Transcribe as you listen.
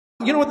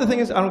You know what the thing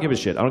is? I don't give a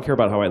shit. I don't care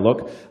about how I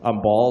look.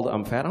 I'm bald.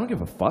 I'm fat. I don't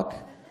give a fuck.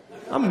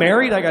 I'm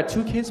married. I got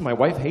 2 kids. My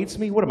wife hates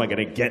me. What am I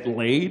going to get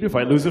laid if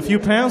I lose a few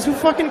pounds? Who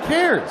fucking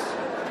cares?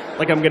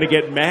 Like I'm going to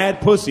get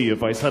mad pussy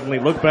if I suddenly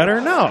look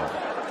better? No.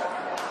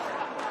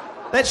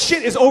 That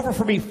shit is over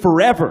for me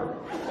forever.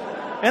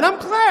 And I'm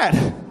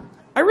glad.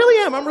 I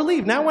really am. I'm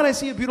relieved. Now when I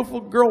see a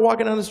beautiful girl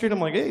walking down the street, I'm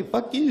like, hey,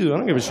 fuck you. I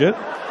don't give a shit.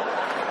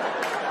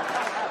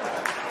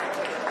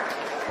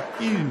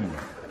 Fuck you.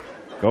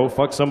 Go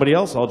fuck somebody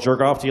else. I'll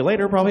jerk off to you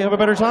later. Probably have a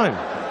better time.